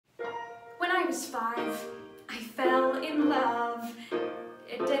was 5, I fell in love.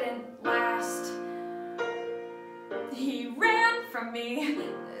 It didn't last. He ran from me,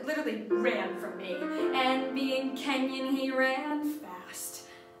 literally ran from me, and being Kenyan, he ran fast.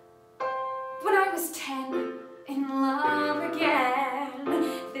 When I was 10, in love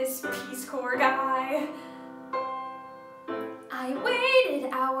again, this Peace Corps guy. I waited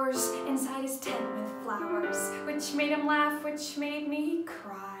hours inside his tent with flowers, which made him laugh, which made me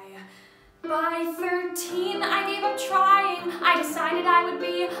cry. By 13, I gave up trying. I decided I would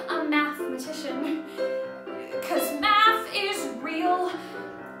be a mathematician, 'cause math is real.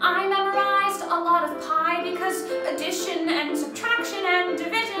 I memorized a lot of pi because addition and subtraction and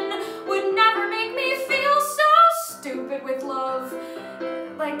division would never make me feel so stupid with love.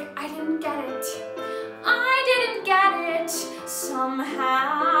 Like, I didn't get it. I didn't get it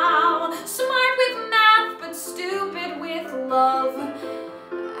somehow. Smart with math, but stupid with love.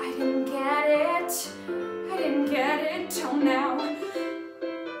 I didn't get it. I didn't get it till now.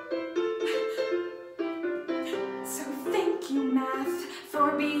 So thank you, math,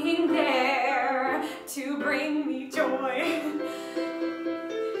 for being there to bring me joy.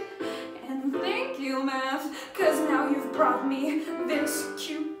 And thank you, math, 'cause now you've brought me this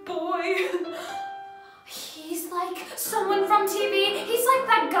cute boy. He's like someone from TV. He's like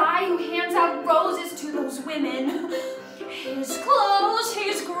that guy who hands out roses to those women. His clothes,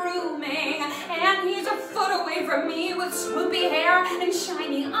 his grooming, and he's a foot away from me with swoopy hair and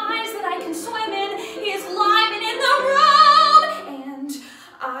shiny eyes that I can swim in. He's live and in the room, and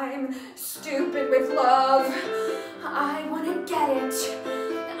I'm stupid with love. I wanna get it.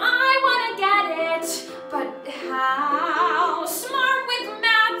 I wanna get it, but how? Smart with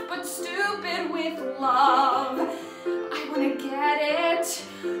math, but stupid with love. I wanna get it.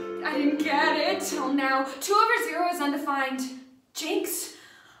 I didn't get it till now. 2 over 0 is undefined.